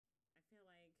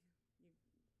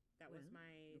was my...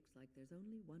 Looks like there's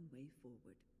only one way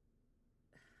forward.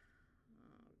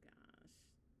 Oh, gosh.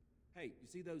 Hey, you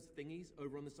see those thingies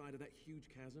over on the side of that huge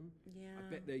chasm? Yeah. I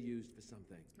bet they're used for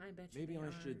something. I bet you Maybe they I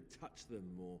are. should touch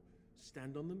them or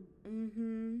stand on them?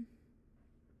 Mm-hmm.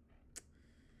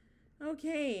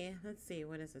 Okay, let's see.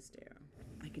 What does this do?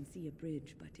 I can see a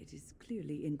bridge, but it is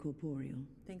clearly incorporeal.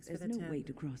 Thanks There's for the no tip. way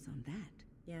to cross on that.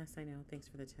 Yes, I know. Thanks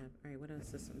for the tip. All right, what else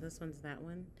is this one? This one's that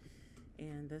one.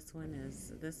 And this one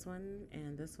is this one.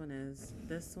 And this one is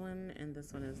this one. And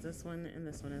this one is this one. And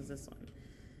this one is this one.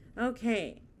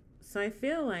 Okay. So I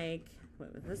feel like...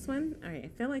 What was this one? All right, I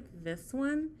feel like this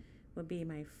one would be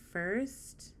my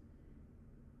first...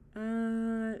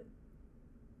 Okay,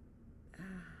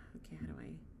 how do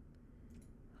I...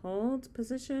 Hold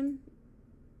position?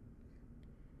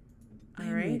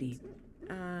 I'm ready.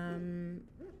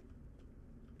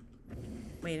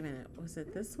 Wait a minute. Was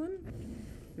it this one?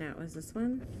 No, it was this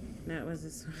one. No, it was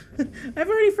this one. I've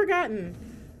already forgotten.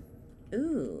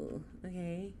 Ooh,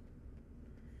 okay.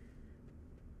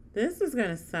 This is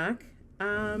gonna suck.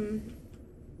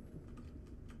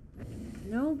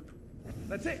 Nope.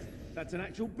 That's it. That's an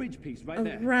actual bridge piece right Oh,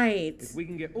 there. right. If we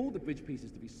can get all the bridge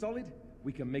pieces to be solid,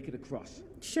 we can make it across.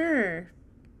 Sure.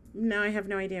 Now I have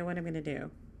no idea what I'm gonna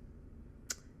do.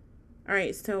 All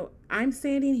right, so I'm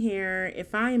standing here.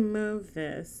 If I move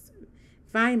this,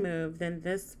 then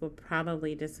this will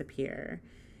probably disappear.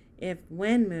 If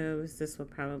Wen moves, this will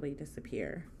probably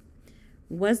disappear.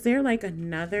 Was there like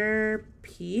another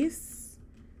piece?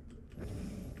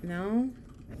 No?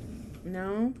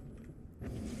 No?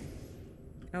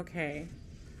 Okay.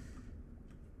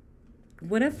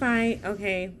 What if I,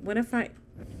 okay,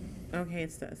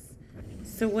 it's this.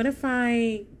 So what if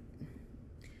I,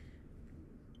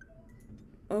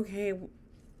 okay.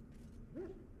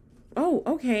 Oh,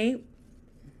 okay.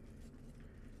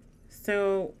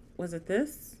 So was it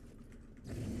this?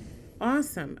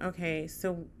 Awesome. Okay.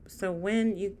 So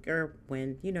when you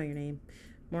know your name,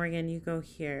 Morgan, you go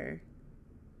here.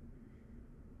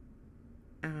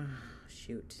 Ah,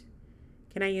 shoot.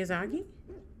 Can I use Augie?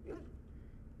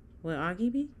 Will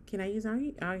Augie be? Can I use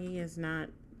Augie? Augie is not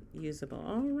usable.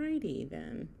 Alrighty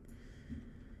then.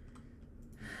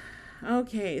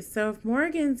 Okay, so if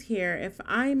Morgan's here, if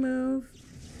I move...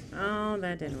 Oh,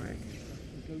 that didn't work.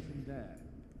 Go from there.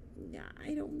 Yeah,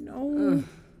 I don't know.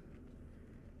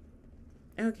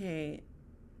 Okay.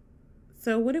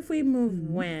 So what if we move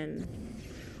Wen?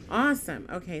 Awesome.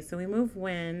 Okay, so we move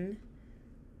Wen.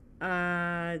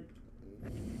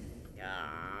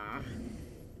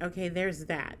 Okay, there's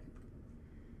that.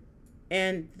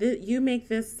 And you make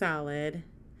this solid.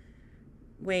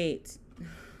 Wait.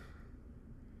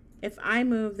 If I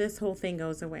move, this whole thing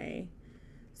goes away.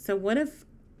 So what if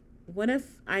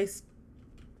I...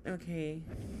 Okay.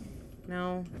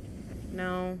 No.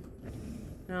 No.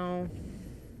 No.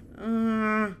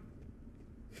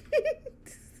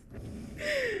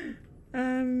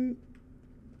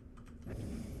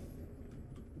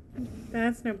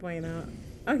 That's no bueno.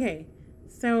 Okay.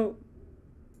 So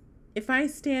if I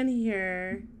stand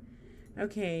here,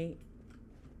 okay.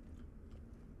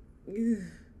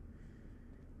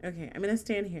 Okay, I'm gonna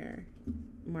stand here.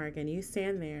 Morgan, you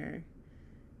stand there.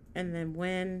 And then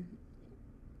when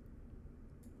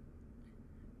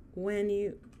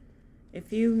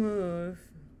if you move,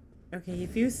 okay,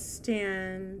 if you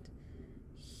stand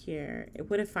here,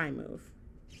 what if I move?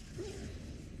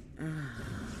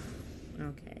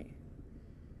 Okay.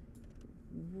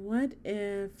 What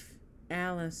if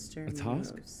Alistair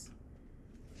moves?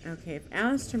 Okay, if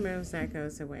Alistair moves, that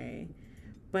goes away.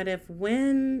 But if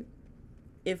Wen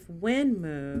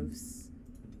moves,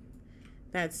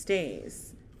 that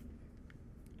stays.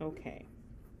 Okay.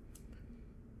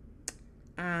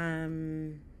 Oh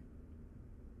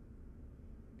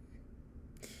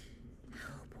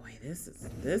boy, this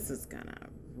is gonna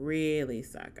really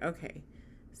suck. Okay.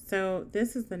 So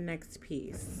this is the next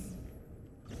piece.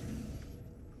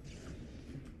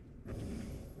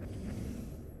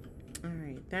 All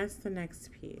right, that's the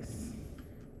next piece.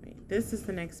 Wait, this is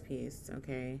the next piece,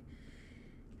 okay?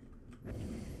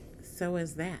 So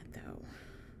is that, though.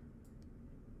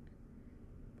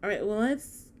 All right, well,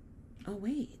 oh,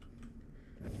 wait.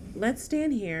 Let's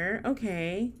stand here.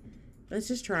 Okay. Let's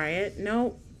just try it.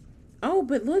 No. Oh,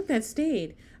 but look, that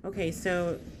stayed. Okay,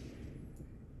 so...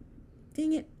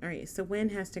 Dang it. All right, so Wen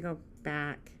has to go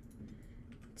back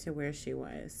to where she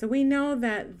was. So we know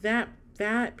that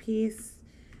that piece...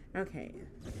 Okay.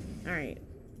 All right.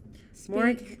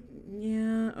 More...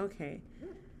 Yeah, okay.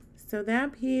 So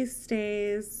that piece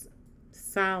stays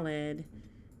solid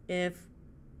if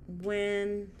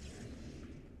Wen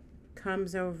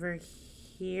comes over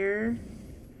here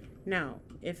No,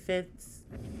 if it's...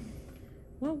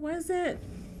 What was it?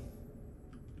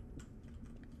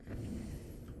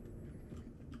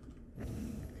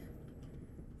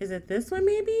 Is it this one,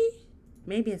 maybe?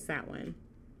 Maybe it's that one.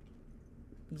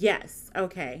 Yes,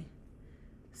 okay.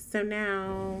 So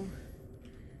now...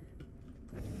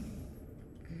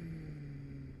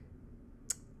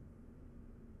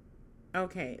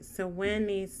 Okay, so Wen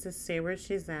needs to stay where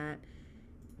she's at.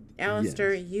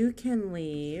 Alistair, Yes. you can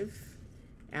leave.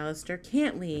 Alistair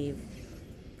can't leave.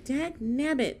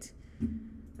 Dagnabbit.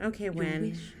 Okay, Wen,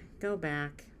 wish. go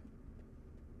back.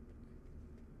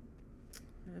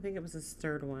 I think it was this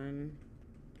third one.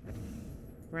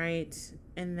 Right?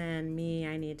 And then me,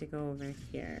 I need to go over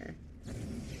here.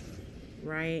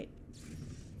 Right?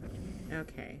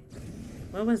 Okay.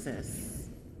 What was this?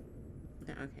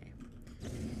 Okay.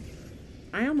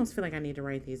 I almost feel like I need to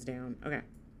write these down. Okay.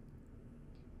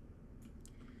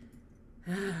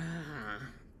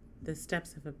 The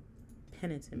steps of a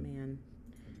penitent man.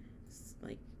 It's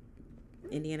like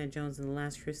Indiana Jones and the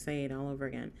Last Crusade all over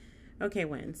again. Okay,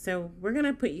 Wen. So we're going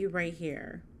to put you right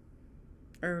here.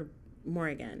 Or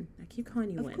Morrigan. I keep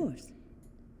calling you Wen. Of course.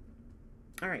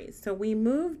 All right. So we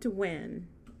moved Wen.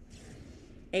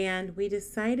 And we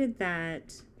decided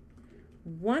that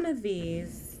one of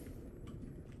these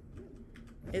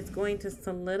is going to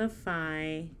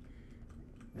solidify.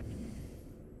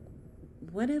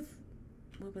 What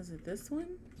was it, this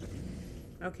one?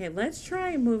 Okay, let's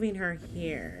try moving her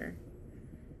here.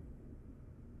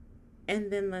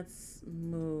 And then let's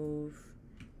move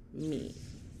me.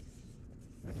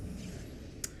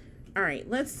 All right,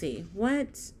 let's see.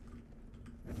 What?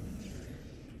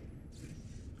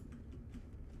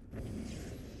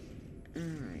 All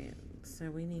right,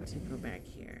 so we need to go back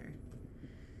here.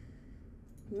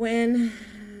 Wen,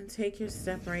 take your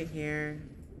step right here.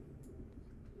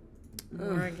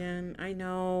 Morgan, I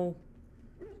know.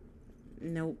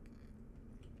 Nope.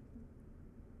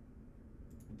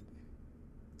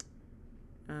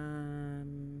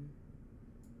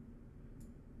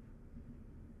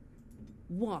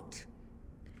 What?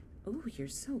 Oh, you're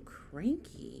so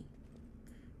cranky.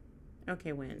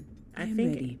 Okay, Wen. I I'm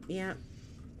think. ready. Yeah.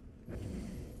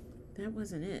 That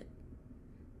wasn't it.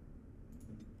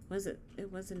 Was it?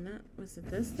 It wasn't that. Was it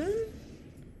this then?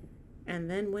 And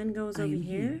then Wen goes I over am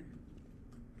here.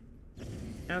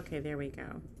 Okay, there we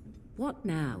go. What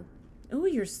now? Oh,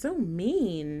 you're so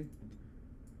mean.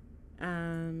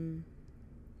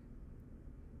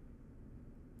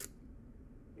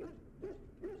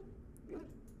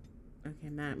 Okay,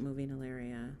 Matt moving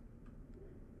Ilaria.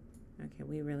 Okay,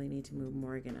 we really need to move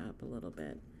Morgan up a little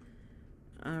bit.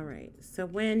 All right, so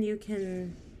when you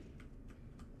can...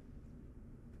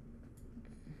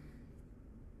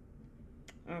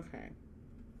 Okay.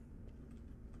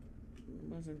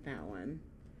 Wasn't that one.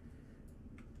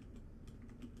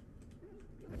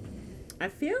 I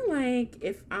feel like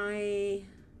if I...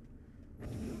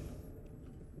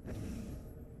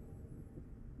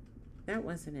 That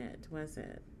wasn't it, was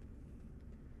it?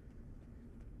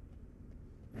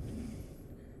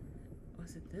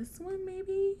 Was it this one,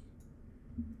 maybe?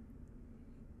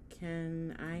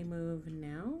 Can I move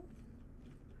now?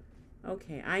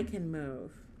 Okay, I can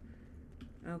move.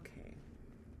 Okay.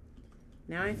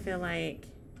 Now I feel like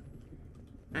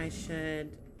I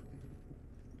should...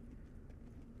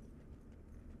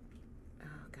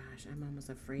 Oh gosh, I'm almost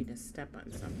afraid to step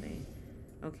on something.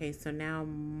 Okay, so now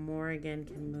Morgan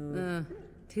can move.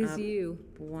 'Tis you.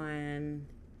 One.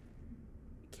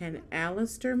 Can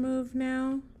Alistair move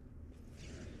now?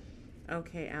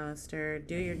 Okay, Alistair,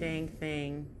 do your dang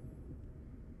thing.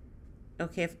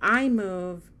 Okay, if I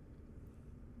move...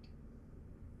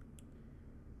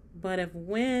 But if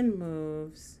Wen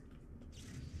moves...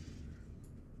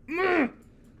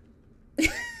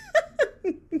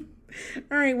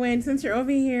 Alright, Wen, since you're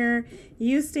over here,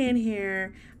 you stand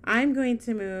here. I'm going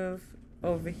to move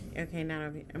over... Okay, not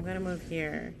over here. I'm going to move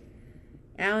here.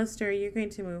 Alistair, you're going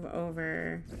to move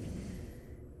over.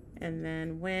 And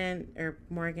then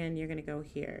Morgan, you're going to go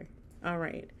here.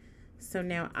 Alright. So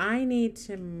now I need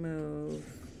to move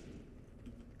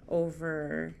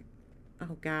over...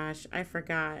 Oh gosh, I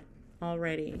forgot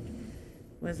already.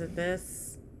 Was it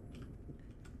this?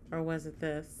 Or was it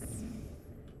this?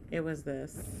 It was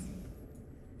this.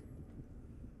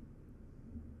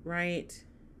 Right?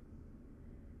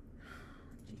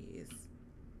 Jeez.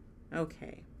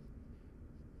 Okay.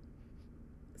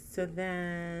 So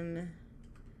then,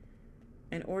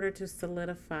 in order to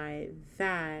solidify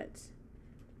that,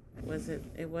 was it?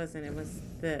 It wasn't. It was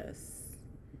this.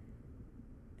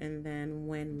 And then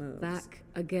Wen moves. Back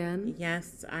again?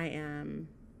 Yes, I am.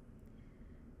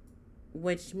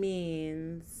 Which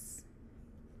means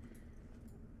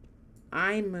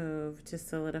I move to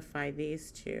solidify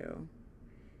these two.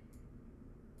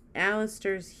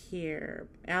 Alistair's here.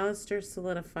 Alistair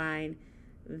solidified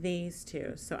these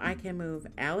two. So I can move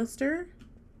Alistair.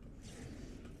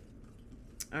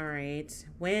 All right.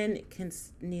 Win can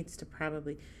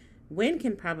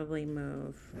probably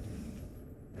move.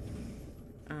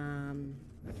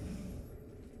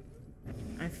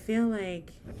 I feel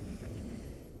like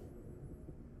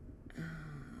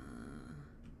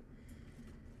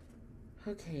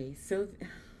okay, so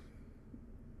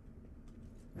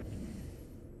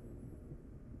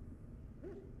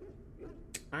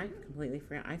I completely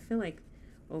forgot. I feel like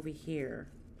over here.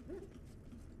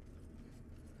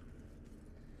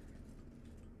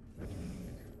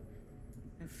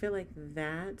 I feel like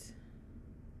that.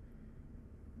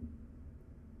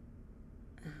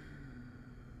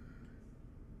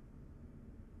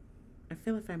 I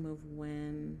feel if I move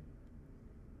when.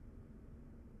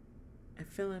 I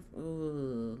feel if.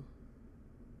 Ooh.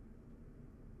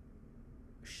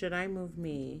 Should I move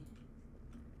me?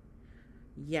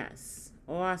 Yes.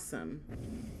 Awesome.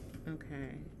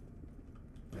 Okay.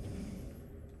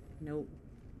 Nope.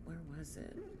 Where was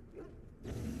it?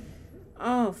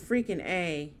 Oh, freaking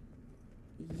A.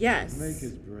 Yes.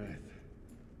 Maker's breath.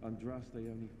 Andraste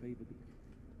only favored the...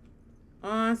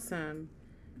 Awesome.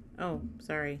 Oh,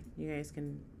 sorry. You guys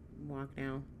can walk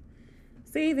now.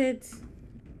 Save it.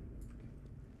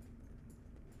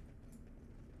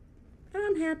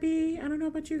 I'm happy. I don't know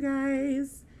about you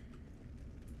guys.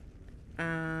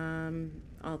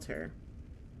 Altar.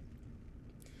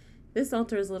 This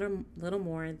altar is little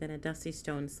more than a dusty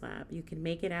stone slab. You can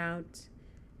make it out.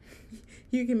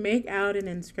 You can make out an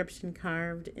inscription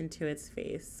carved into its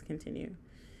face. Continue.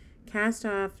 Cast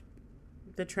off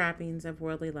the trappings of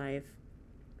worldly life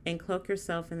and cloak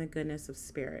yourself in the goodness of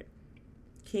spirit.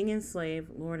 King and slave,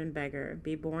 lord and beggar,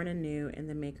 be born anew in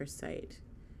the Maker's sight.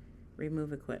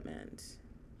 Remove equipment.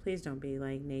 Please don't be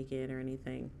like naked or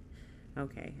anything.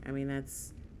 Okay, I mean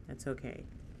that's okay.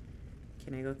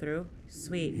 Can I go through?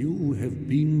 Sweet. You have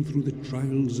been through the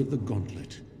trials of the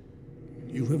gauntlet.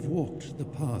 You have walked the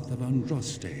path of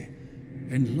Andraste,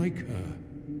 and like her,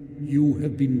 you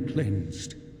have been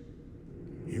cleansed.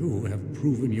 You have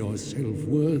proven yourself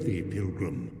worthy,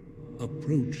 pilgrim.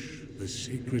 Approach the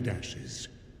sacred ashes.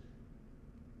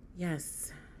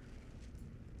 Yes.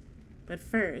 But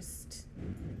first...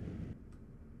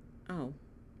 Oh.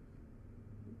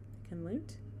 I can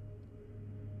loot?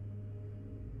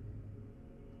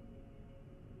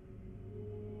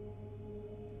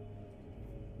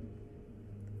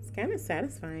 It's kind of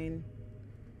satisfying.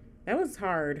 That was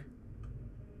hard.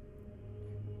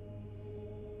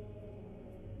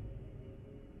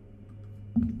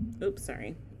 Oops,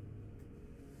 sorry.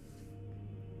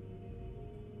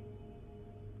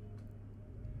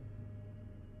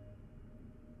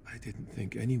 I didn't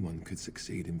think anyone could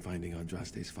succeed in finding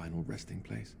Andraste's final resting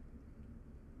place.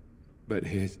 But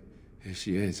here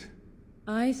she is.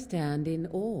 I stand in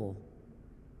awe.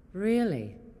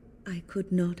 Really? I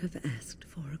could not have asked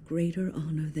for a greater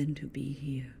honor than to be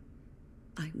here.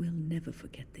 I will never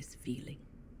forget this feeling.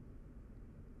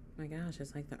 Oh my gosh,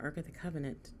 it's like the Ark of the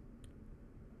Covenant.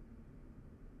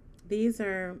 These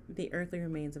are the earthly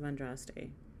remains of Andraste,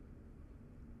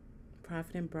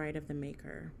 prophet and bride of the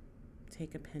Maker.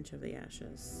 Take a pinch of the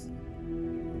ashes.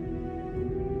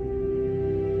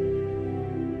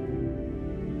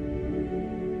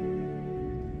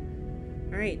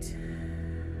 All right.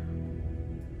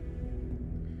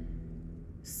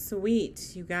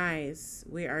 Sweet, you guys.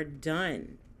 We are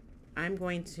done. I'm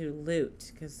going to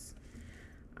loot because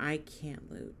I can't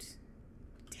loot.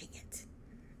 Dang it.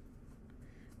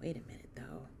 Wait a minute,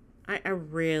 though. I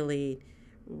really,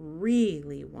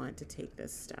 really want to take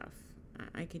this stuff.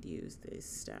 I could use this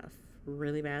stuff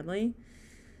really badly.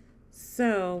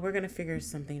 So we're going to figure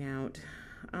something out.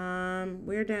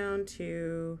 We're down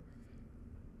to...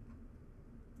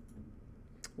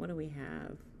 What do we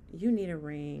have? You need a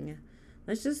ring.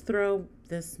 Let's just throw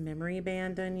this memory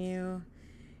band on you.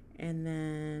 And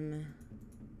then...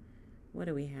 What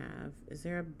do we have? Is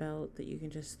there a belt that you can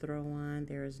just throw on?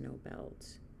 There is no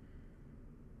belt.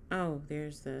 Oh,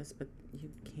 there's this, but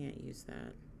you can't use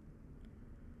that.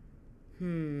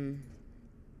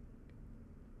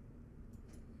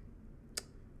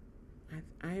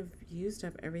 I've used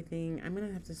up everything. I'm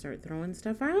gonna have to start throwing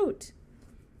stuff out.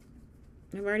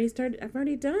 I've already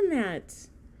done that.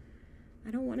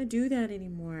 I don't want to do that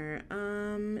anymore.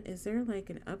 Is there like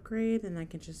an upgrade? Then I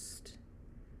can just...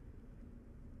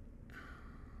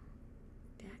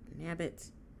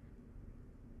 Nabbit.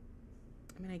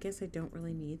 I mean, I guess I don't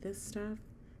really need this stuff.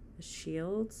 The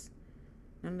shields.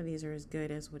 None of these are as good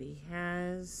as what he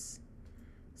has.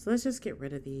 So let's just get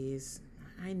rid of these.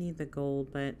 I need the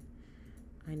gold, but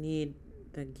I need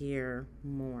the gear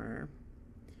more.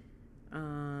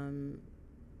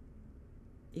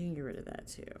 You can get rid of that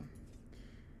too.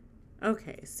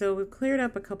 Okay, so we've cleared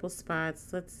up a couple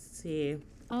spots. Let's see.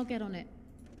 I'll get on it.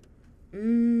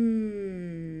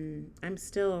 I'm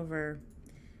still over.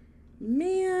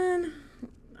 Man,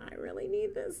 I really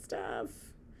need this stuff.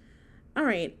 All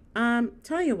right,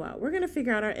 tell you what, we're gonna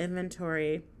figure out our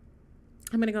inventory.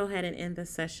 I'm gonna go ahead and end this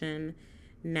session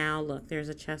now. Look, there's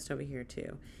a chest over here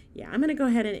too. Yeah, I'm gonna go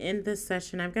ahead and end this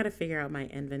session. I've got to figure out my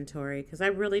inventory because I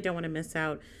really don't want to miss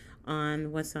out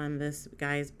on what's on this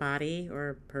guy's body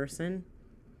or person.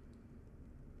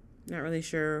 Not really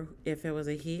sure if it was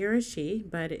a he or a she,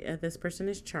 but this person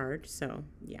is charged, so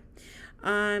yeah.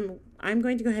 I'm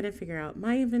going to go ahead and figure out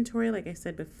my inventory like I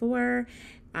said before.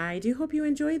 I do hope you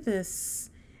enjoyed this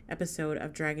episode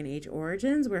of Dragon Age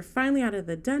Origins. We're finally out of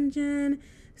the dungeon,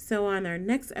 so on our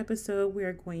next episode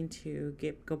we're going to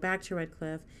go back to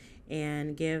Redcliffe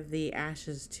and give the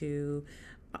ashes to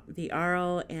the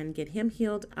Arl and get him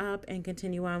healed up and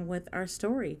continue on with our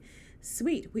story.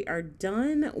 Sweet, we are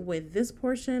done with this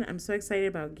portion. I'm so excited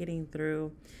about getting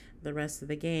through the rest of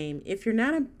the game. If you're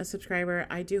not a subscriber,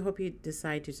 I do hope you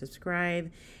decide to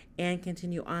subscribe and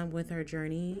continue on with our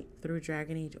journey through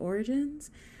Dragon Age Origins.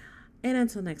 And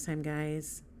until next time,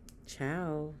 guys,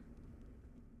 ciao.